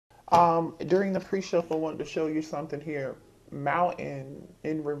During the pre-shuffle, I wanted to show you something here. Mountain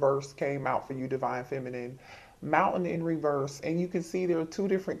in reverse came out for you, Divine Feminine. Mountain in reverse, and you can see there are two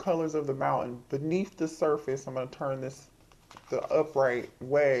different colors of the mountain. Beneath the surface, I'm going to turn this the upright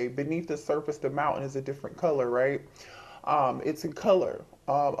way. Beneath the surface, the mountain is a different color, right? It's in color.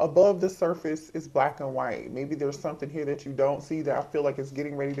 Above the surface is black and white. Maybe there's something here that you don't see that I feel like is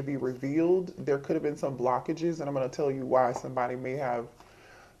getting ready to be revealed. There could have been some blockages, and I'm going to tell you why somebody may have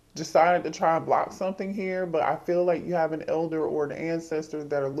decided to try and block something here, but I feel like you have an elder or an ancestor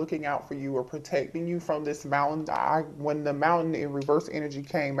that are looking out for you or protecting you from this mountain. When the mountain in reverse energy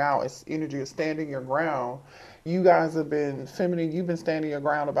came out, it's energy of standing your ground. You guys have been feminine, you've been standing your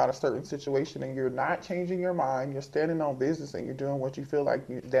ground about a certain situation and you're not changing your mind. You're standing on business and you're doing what you feel like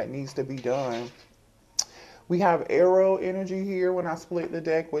that needs to be done. We have arrow energy here when I split the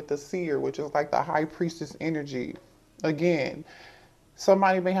deck with the seer, which is like the high priestess energy. Again,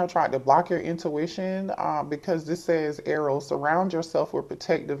 somebody may have tried to block your intuition because this says arrow, surround yourself with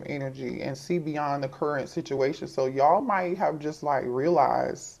protective energy and see beyond the current situation. So y'all might have just like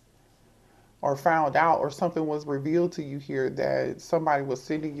realized or found out or something was revealed to you here that somebody was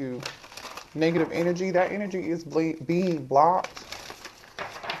sending you negative energy. That energy is being blocked.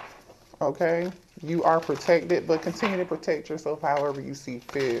 Okay, you are protected, but continue to protect yourself however you see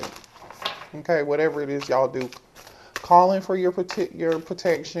fit. Okay, whatever it is y'all do, call in for your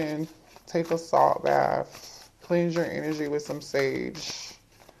protection. Take a salt bath. Cleanse your energy with some sage.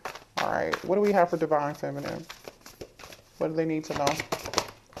 All right, what do we have for Divine Feminine? What do they need to know?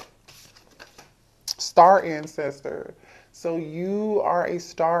 Star ancestor. So you are a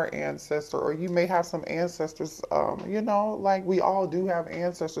star ancestor, or you may have some ancestors. Like we all do have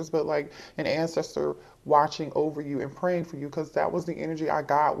ancestors, but like an ancestor watching over you and praying for you, because that was the energy I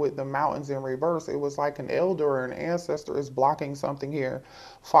got with the mountains in reverse. It was like an elder or an ancestor is blocking something here.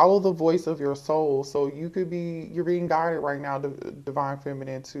 Follow the voice of your soul. So you're being guided right now, Divine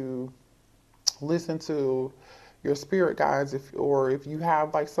Feminine, to listen to your spirit guides, if you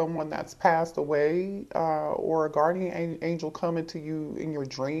have like someone that's passed away, or a guardian angel coming to you in your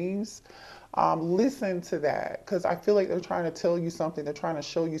dreams. Listen to that, because I feel like they're trying to tell you something. They're trying to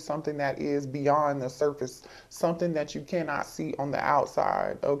show you something that is beyond the surface, something that you cannot see on the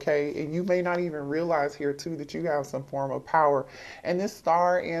outside. Okay, and you may not even realize here too that you have some form of power. And this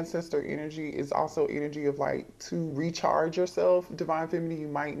star ancestor energy is also energy of like to recharge yourself. Divine Feminine, you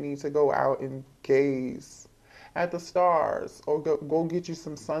might need to go out and gaze at the stars, or go get you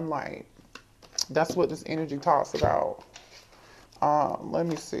some sunlight. That's what this energy talks about. Let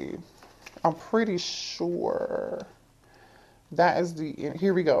me see. I'm pretty sure that is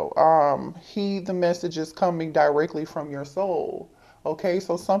here we go. Heed the messages coming directly from your soul. Okay,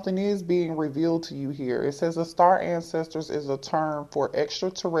 so something is being revealed to you here. It says the star ancestors is a term for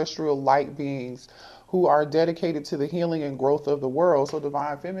extraterrestrial light beings who are dedicated to the healing and growth of the world. So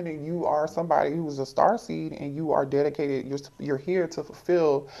Divine Feminine, you are somebody who is a star seed and you are dedicated, you're here to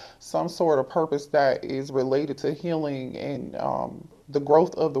fulfill some sort of purpose that is related to healing and the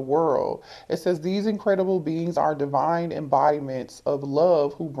growth of the world. It says these incredible beings are divine embodiments of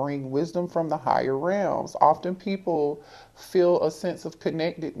love who bring wisdom from the higher realms. Often people feel a sense of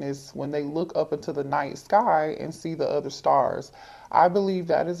connectedness when they look up into the night sky and see the other stars. I believe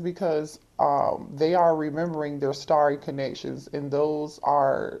that is because they are remembering their starry connections, and those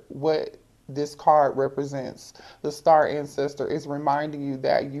are what this card represents. The star ancestor is reminding you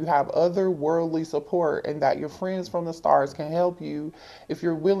that you have other worldly support and that your friends from the stars can help you if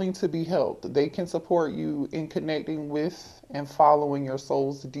you're willing to be helped. They can support you in connecting with and following your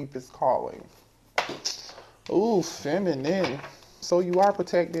soul's deepest calling. Ooh, feminine. So you are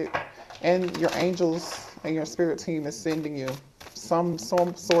protected, and your angels and your spirit team is sending you some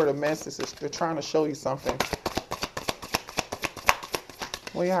sort of message. They're trying to show you something.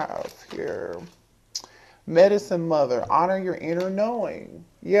 We have here medicine mother, honor your inner knowing.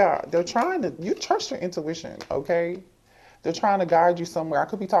 Yeah, they're trying to, you trust your intuition, okay? They're trying to guide you somewhere. I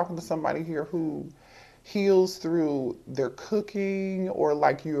could be talking to somebody here who heals through their cooking, or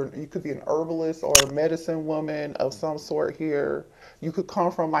like you could be an herbalist or a medicine woman of some sort here. You could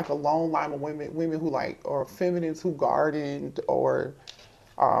come from like a long line of women who like, or feminines who gardened or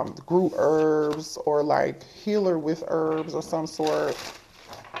grew herbs, or like healer with herbs or some sort.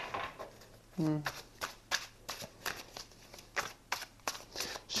 Hmm.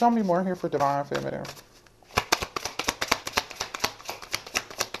 Show me more here for Divine Feminine.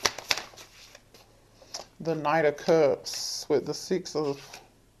 The Knight of Cups with the Six of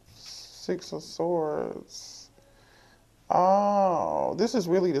Swords. Oh, this is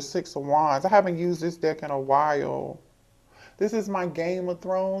really the Six of Wands. I haven't used this deck in a while. This is my Game of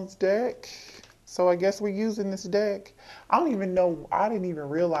Thrones deck. So I guess we're using this deck. I don't even know. I didn't even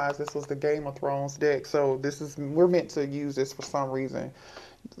realize this was the Game of Thrones deck. So we're meant to use this for some reason.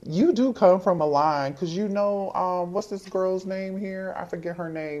 You do come from a line, because you know, what's this girl's name here? I forget her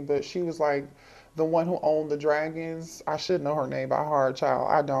name, but she was like the one who owned the dragons. I should know her name by heart,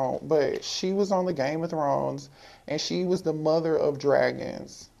 child. I don't. But she was on the Game of Thrones, and she was the mother of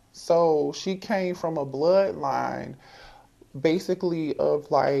dragons. So she came from a bloodline basically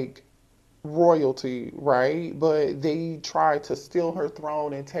of like royalty, right? But they tried to steal her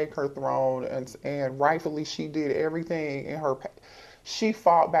throne and take her throne, and rightfully she did everything in her. She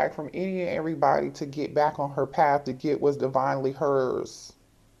fought back from any and everybody to get back on her path to get what's divinely hers,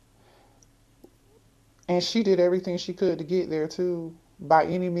 and she did everything she could to get there too, by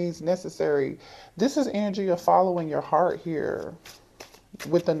any means necessary. This is energy of following your heart here,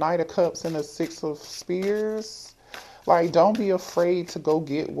 with the Knight of Cups and the Six of Spears. Like, don't be afraid to go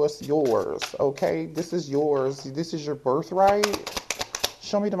get what's yours, okay? This is yours. This is your birthright.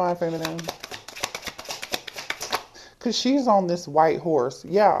 Show me Divine Feminine. Because she's on this white horse.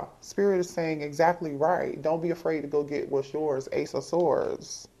 Yeah, Spirit is saying exactly right. Don't be afraid to go get what's yours. Ace of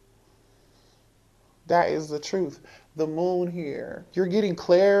Swords. That is the truth. The moon here. You're getting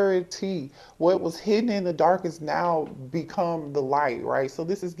clarity. What was hidden in the dark is now become the light, right? So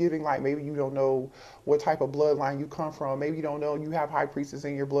this is giving, like, maybe you don't know what type of bloodline you come from. Maybe you don't know you have high priestess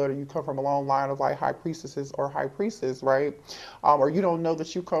in your blood, or you come from a long line of like high priestesses or high priests, right? Or you don't know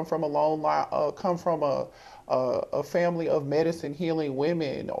that you come from a long line, come from a family of medicine healing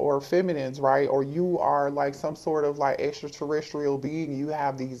women or feminines, right? Or you are like some sort of like extraterrestrial being. You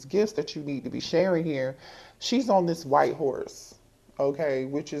have these gifts that you need to be sharing here. She's on this white horse, okay,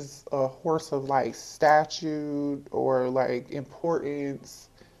 which is a horse of like statute or like importance.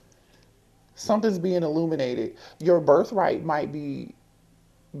 Something's being illuminated. Your birthright might be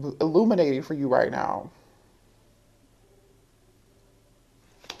illuminated for you right now.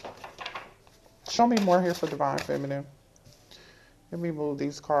 Show me more here for Divine Feminine. Let me move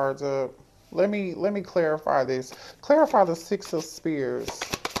these cards up. Let me clarify this. Clarify the Six of Spears.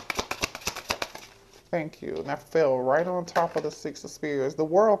 Thank you. And that fell right on top of the Six of Spears. The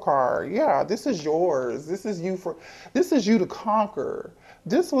World card. Yeah, this is yours. This is you to conquer.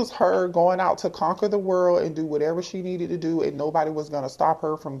 This was her going out to conquer the world and do whatever she needed to do, and nobody was going to stop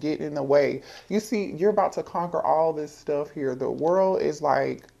her from getting in the way. You see, you're about to conquer all this stuff here. The world is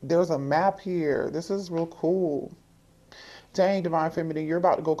like, there's a map here. This is real cool. Dang, Divine Feminine, you're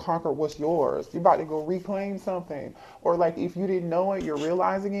about to go conquer what's yours. You're about to go reclaim something. Or like, if you didn't know it, you're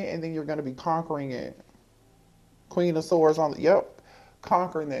realizing it, and then you're going to be conquering it. Queen of Swords on the, yep,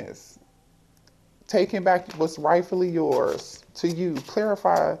 conquering this. Taking back what's rightfully yours to you.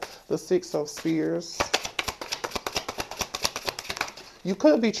 Clarify the Six of Spears. You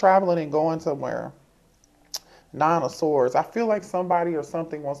could be traveling and going somewhere. Nine of Swords. I feel like somebody or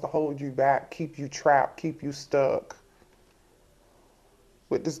something wants to hold you back, keep you trapped, keep you stuck.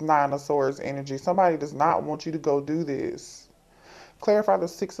 With this Nine of Swords energy. Somebody does not want you to go do this. Clarify the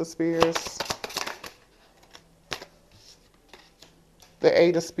Six of Spears. The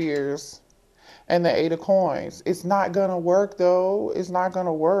Eight of Spears. And the Eight of Coins. It's not going to work, though. It's not going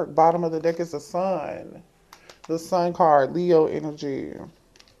to work. Bottom of the deck is the Sun. The Sun card. Leo energy.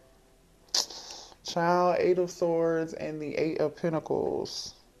 Child, Eight of Swords and the Eight of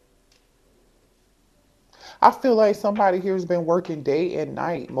Pentacles. I feel like somebody here has been working day and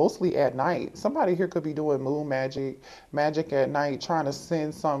night, mostly at night. Somebody here could be doing moon magic, magic at night, trying to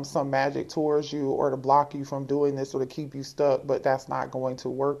send some magic towards you or to block you from doing this or to keep you stuck, but that's not going to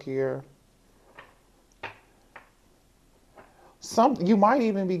work here. You might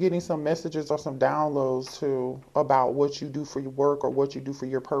even be getting some messages or some downloads too about what you do for your work or what you do for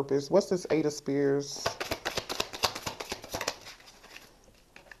your purpose. What's this Eight of Spears?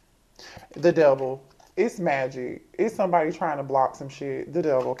 The Devil. It's magic. It's somebody trying to block some shit. The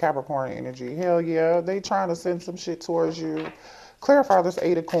Devil, Capricorn energy. Hell yeah. They trying to send some shit towards you. Clarify this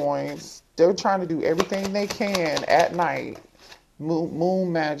Eight of Coins. They're trying to do everything they can at night.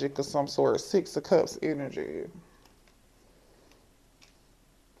 Moon magic of some sort. Six of Cups energy.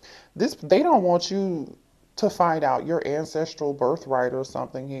 They don't want you to find out your ancestral birthright or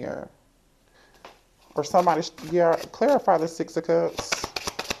something here. Or somebody, yeah, clarify the Six of Cups.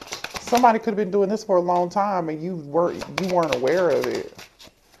 Somebody could have been doing this for a long time and you weren't aware of it.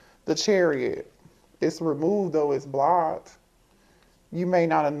 The Chariot. It's removed though, it's blocked. You may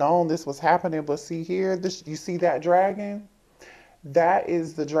not have known this was happening, but see here, you see that dragon? That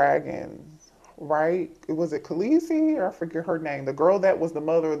is the dragon. right? Was it Khaleesi? Or I forget her name. The girl that was the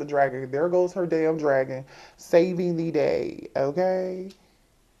mother of the dragon. There goes her damn dragon, saving the day. Okay.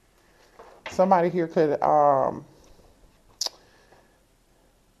 Somebody here could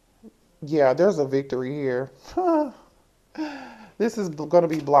yeah, there's a victory here. This is going to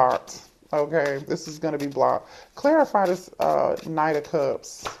be blocked. Okay, this is going to be blocked. Clarify this Knight of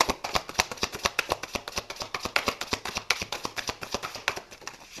Cups.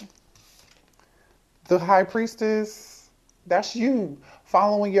 The High Priestess, that's you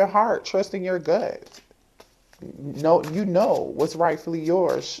following your heart, trusting your gut. No, you know what's rightfully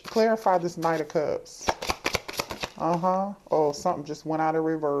yours. Clarify this Knight of Cups. Uh-huh. Oh, something just went out of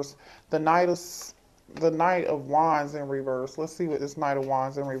reverse. The Knight of Wands in reverse. Let's see what this Knight of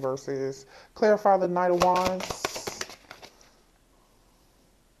Wands in reverse is. Clarify the Knight of Wands.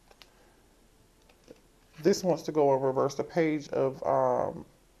 This wants to go in reverse. The Page of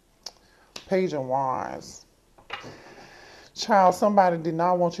Wands. Child, somebody did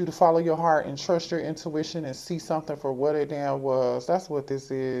not want you to follow your heart and trust your intuition and see something for what it damn was. That's what this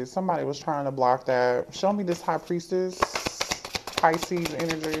is. Somebody was trying to block that. Show me this High Priestess, Pisces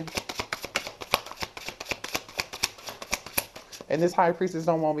energy. And this High Priestess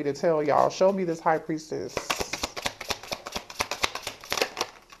don't want me to tell y'all. Show me this High Priestess.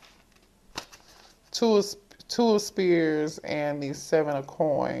 Two of Spears and the Seven of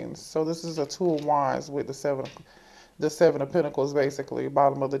Coins. So this is a Two of Wands with the Seven of Pentacles, basically.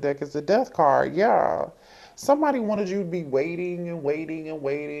 Bottom of the deck is the Death card. Yeah. Somebody wanted you to be waiting and waiting and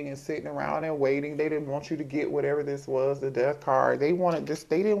waiting and sitting around and waiting. They didn't want you to get whatever this was, the Death card. They wanted this.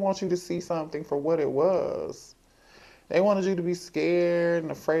 They didn't want you to see something for what it was. They wanted you to be scared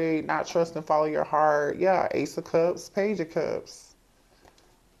and afraid, not trust and follow your heart. Yeah, Ace of Cups, Page of Cups.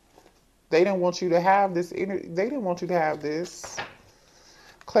 They didn't want you to have this. They didn't want you to have this.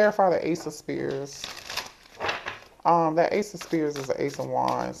 Clarify the Ace of Spears. That Ace of Spears is the Ace of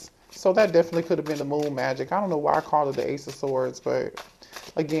Wands. So that definitely could have been the moon magic. I don't know why I called it the Ace of Swords, but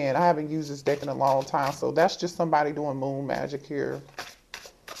again, I haven't used this deck in a long time. So that's just somebody doing moon magic here.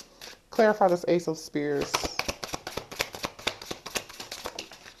 Clarify this Ace of Spears.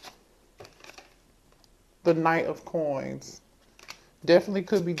 The Knight of Coins. Definitely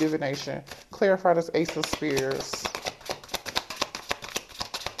could be divination. Clarify this Ace of Spears.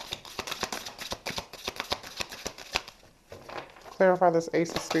 Clarify this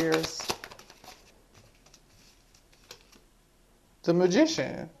Ace of Spears. The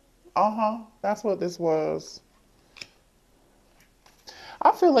Magician. That's what this was.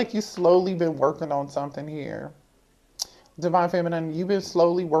 I feel like you slowly been working on something here. Divine Feminine, you've been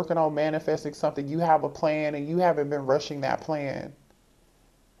slowly working on manifesting something. You have a plan and you haven't been rushing that plan.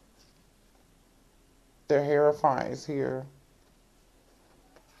 The Hierophant is here.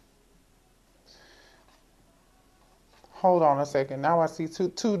 Hold on a second. Now I see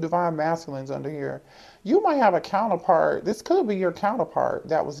two divine masculines under here. You might have a counterpart. This could be your counterpart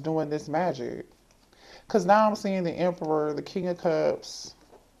that was doing this magic. Because now I'm seeing the Emperor, the King of Cups,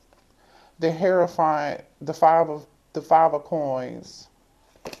 the Hierophant, the Five of Coins.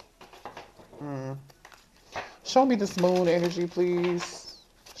 Show me this moon energy, please.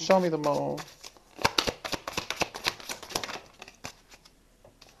 Show me the moon.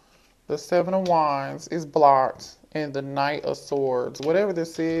 The Seven of Wands is blocked. And the Knight of Swords. Whatever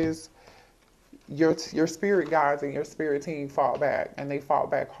this is, your spirit guides and your spirit team fought back. And they fought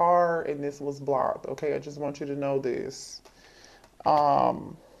back hard, and this was blocked. Okay, I just want you to know this.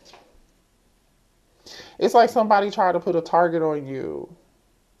 It's like somebody tried to put a target on you.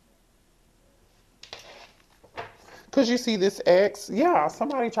 Because you see this X? Yeah,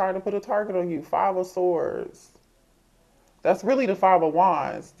 somebody tried to put a target on you. Five of Swords. That's really the Five of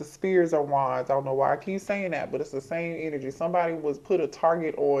Wands. The Spears are Wands. I don't know why I keep saying that, but it's the same energy. Somebody was put a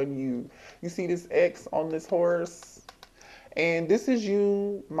target on you. You see this X on this horse? And this is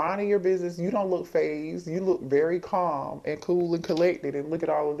you minding your business. You don't look phased. You look very calm and cool and collected. And look at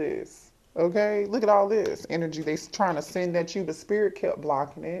all of this. Okay? Look at all this energy they trying to send at you, but Spirit kept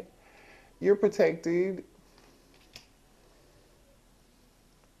blocking it. You're protected.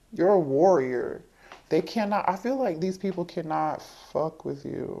 You're a warrior. They cannot, I feel like these people cannot fuck with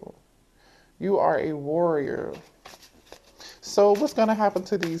you. You are a warrior. So what's going to happen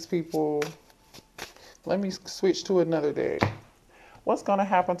to these people? Let me switch to another deck. What's going to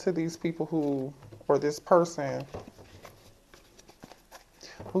happen to these people who, or this person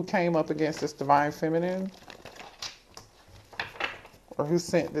who came up against this Divine Feminine? Or who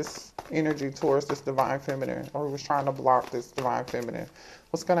sent this energy towards this Divine Feminine? Or who was trying to block this Divine Feminine?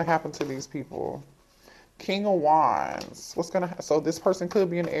 What's going to happen to these people? King of Wands. What's gonna so this person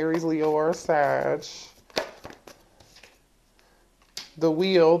could be an Aries, Leo, or a Sag. The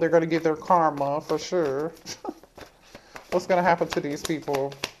Wheel, they're gonna get their karma for sure. What's gonna happen to these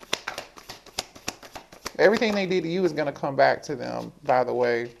people? Everything they did to you is gonna come back to them, by the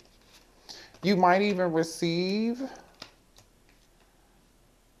way. You might even receive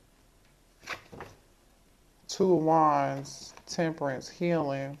Two of Wands, Temperance,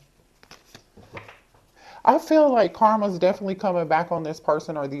 healing. I feel like karma's definitely coming back on this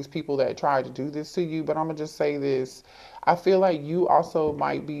person or these people that tried to do this to you, but I'm gonna just say this. I feel like you also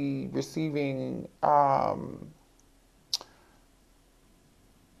might be receiving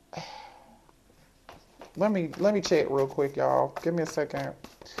let me check real quick, y'all. Give me a second.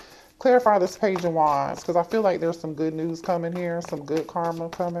 Clarify this Page of Wands, because I feel like there's some good news coming here, some good karma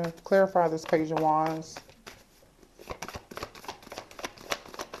coming. Clarify this Page of Wands.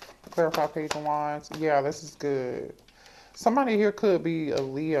 Clarify Page of Wands. Yeah, this is good. Somebody here could be a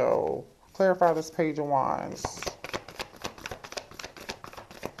Leo. Clarify this Page of Wands.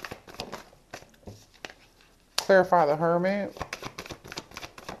 Clarify the Hermit.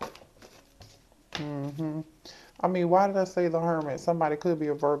 I mean, why did I say the Hermit? Somebody could be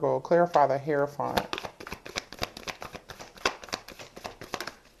a Virgo. Clarify the Hierophant.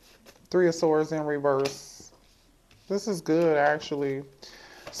 Three of Swords in reverse. This is good, actually.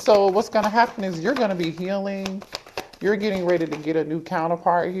 So what's going to happen is you're going to be healing. You're getting ready to get a new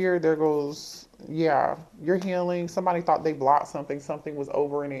counterpart here. There goes, yeah, you're healing. Somebody thought they blocked something. Something was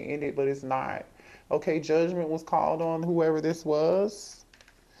over and it ended, but it's not. Okay, judgment was called on whoever this was.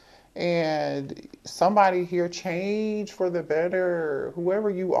 And somebody here changed for the better. Whoever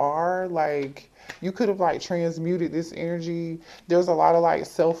you are, like, you could have, like, transmuted this energy. There's a lot of, like,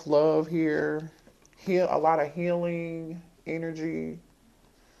 self-love here. A lot of healing energy.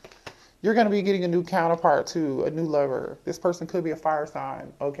 You're going to be getting a new counterpart too, a new lover. This person could be a fire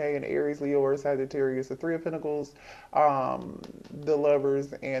sign, okay? An Aries, Leo, or Sagittarius. The Three of Pentacles, the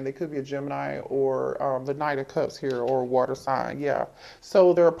lovers, and they could be a Gemini or the Knight of Cups here, or a water sign, yeah.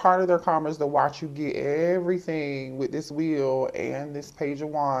 So they're a part of their karmas to watch you get everything with this Wheel and this Page of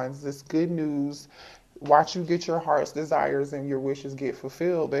Wands, this good news. Watch you get your heart's desires and your wishes get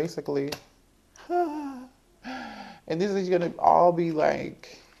fulfilled, basically. And this is going to all be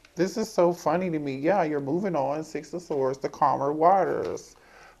like... This is so funny to me. Yeah, you're moving on. Six of Swords, the calmer waters.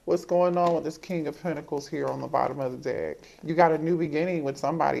 What's going on with this King of Pentacles here on the bottom of the deck? You got a new beginning with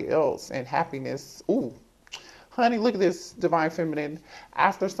somebody else and happiness. Ooh, honey, look at this, Divine Feminine.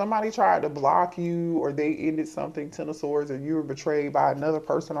 After somebody tried to block you or they ended something, Ten of Swords, and you were betrayed by another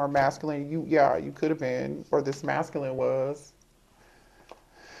person or masculine, you could have been, or this masculine was.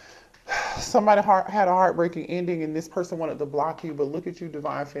 Somebody had a heartbreaking ending and this person wanted to block you, but look at you,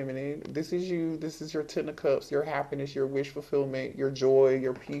 Divine Feminine. This is you. This is your Ten of Cups, your happiness, your wish fulfillment, your joy,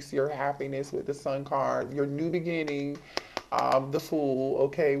 your peace, your happiness with the Sun card, your new beginning, the Fool,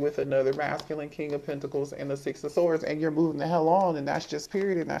 okay, with another masculine King of Pentacles and the Six of Swords, and you're moving the hell on, and that's just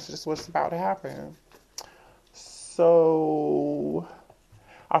period, and that's just what's about to happen. So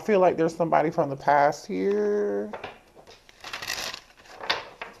I feel like there's somebody from the past here.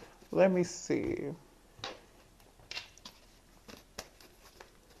 Let me see.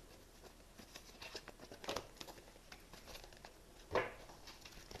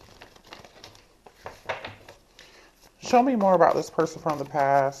 Show me more about this person from the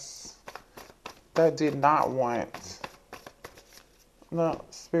past that did not want. No,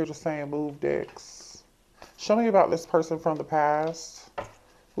 Spirit is saying move decks. Show me about this person from the past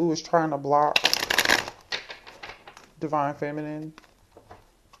who was trying to block Divine Feminine.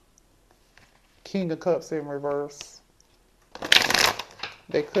 King of Cups in reverse.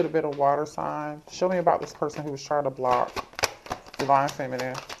 They could have been a water sign. Show me about this person who was trying to block Divine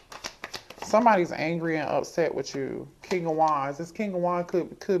Feminine. Somebody's angry and upset with you. King of Wands. This King of Wands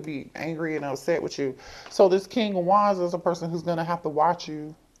could be angry and upset with you. So this King of Wands is a person who's going to have to watch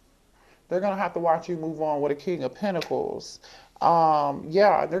you. They're going to have to watch you move on with a King of Pentacles.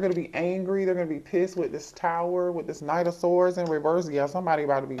 Yeah, they're going to be angry. They're going to be pissed with this Tower, with this Knight of Swords in reverse. Yeah, somebody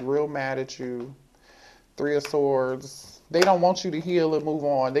about to be real mad at you. Three of Swords. They don't want you to heal and move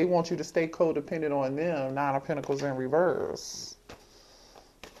on. They want you to stay codependent on them. Nine of Pentacles in reverse.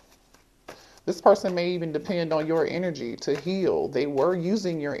 This person may even depend on your energy to heal. They were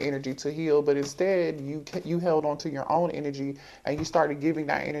using your energy to heal, but instead you held on to your own energy and you started giving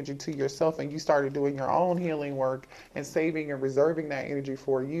that energy to yourself and you started doing your own healing work and saving and reserving that energy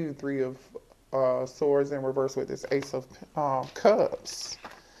for you. Three of Swords in reverse with this Ace of Cups.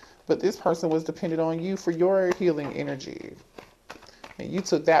 But this person was dependent on you for your healing energy. And you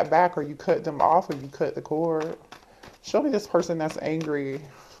took that back, or you cut them off, or you cut the cord. Show me this person that's angry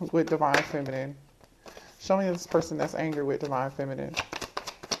with divine feminine. Show me this person that's angry with divine feminine.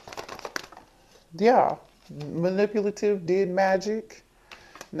 Yeah, manipulative, did magic.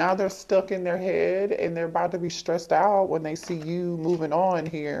 Now they're stuck in their head and they're about to be stressed out when they see you moving on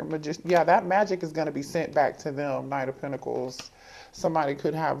here. Yeah, that magic is going to be sent back to them. Knight of Pentacles. Somebody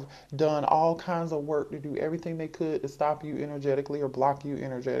could have done all kinds of work to do everything they could to stop you energetically or block you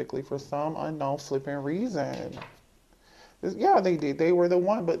energetically for some unknown flipping reason. Yeah, they did. They were the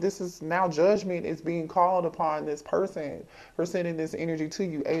one, but this is now judgment is being called upon this person for sending this energy to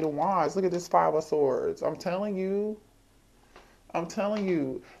you. Eight of Wands. Look at this Five of Swords. I'm telling you,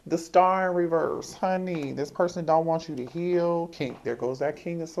 the Star in reverse, honey. This person don't want you to heal. King, there goes that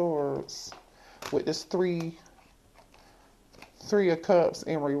King of Swords with this three of Cups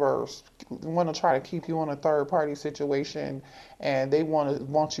in reverse. Want to try to keep you on a third party situation, and they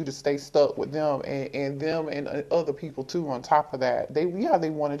want you to stay stuck with them and them and other people too. On top of that, they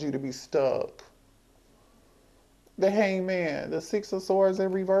wanted you to be stuck. The Hangman, the Six of Swords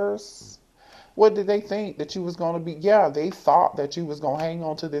in reverse. What did they think that you was going to be? Yeah, they thought that you was going to hang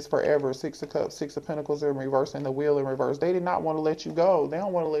on to this forever. Six of Cups, Six of Pentacles in reverse, and the Wheel in reverse. They did not want to let you go. They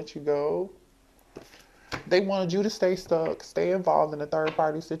don't want to let you go. They wanted you to stay stuck, stay involved in a third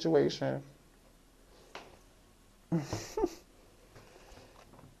party situation.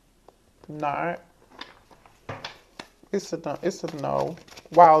 Not. It's a no.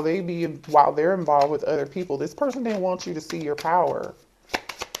 While they're involved with other people, this person didn't want you to see your power.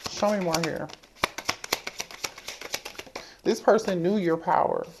 Show me more here. This person knew your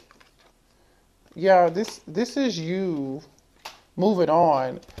power. Yeah, this is you moving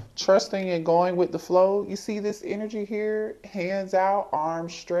on, trusting and going with the flow. You see this energy here? Hands out,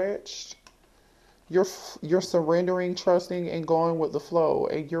 arms stretched. You're surrendering, trusting, and going with the flow,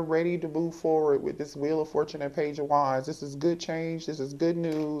 and you're ready to move forward with this Wheel of Fortune and Page of Wands. This is good change. This is good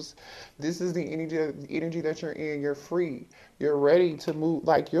news. This is the energy that you're in. You're free. You're ready to move.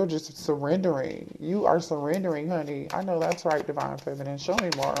 Like, you're just surrendering. You are surrendering, honey. I know that's right, Divine Feminine. Show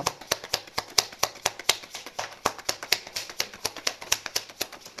me more.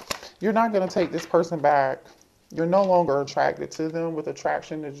 You're not going to take this person back. You're no longer attracted to them with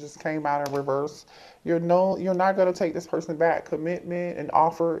attraction that just came out in reverse. You're not going to take this person back. Commitment and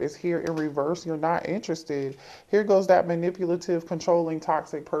offer is here in reverse. You're not interested. Here goes that manipulative, controlling,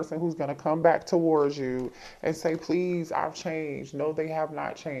 toxic person who's going to come back towards you and say, please, I've changed. No, they have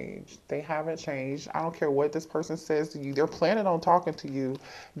not changed. They haven't changed. I don't care what this person says to you. They're planning on talking to you.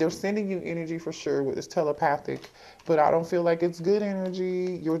 They're sending you energy for sure with this telepathic, but I don't feel like it's good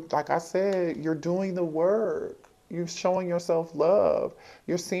energy. You're, like I said, you're doing the work. You're showing yourself love.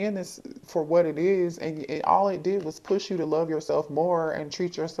 You're seeing this for what it is, and all it did was push you to love yourself more and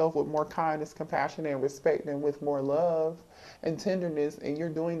treat yourself with more kindness, compassion, and respect, and with more love and tenderness. And you're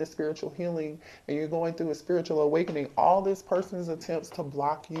doing the spiritual healing, and you're going through a spiritual awakening. All this person's attempts to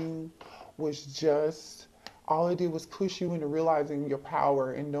block you was just, all it did was push you into realizing your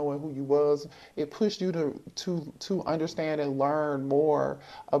power and knowing who you was. It pushed you to understand and learn more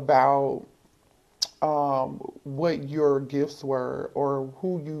about what your gifts were, or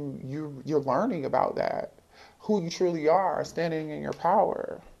who you're learning about that, who you truly are, standing in your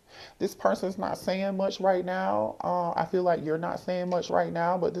power. This person's not saying much right now. I feel like you're not saying much right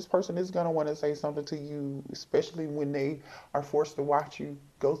now, but this person is going to want to say something to you, especially when they are forced to watch you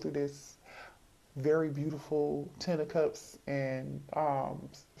go through this very beautiful Ten of Cups and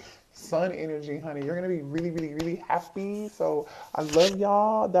sun energy, honey. You're going to be really, really, really happy. So I love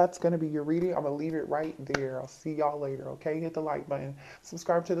y'all. That's going to be your reading. I'm going to leave it right there. I'll see y'all later, okay? Hit the like button.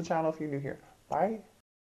 Subscribe to the channel if you're new here. Bye.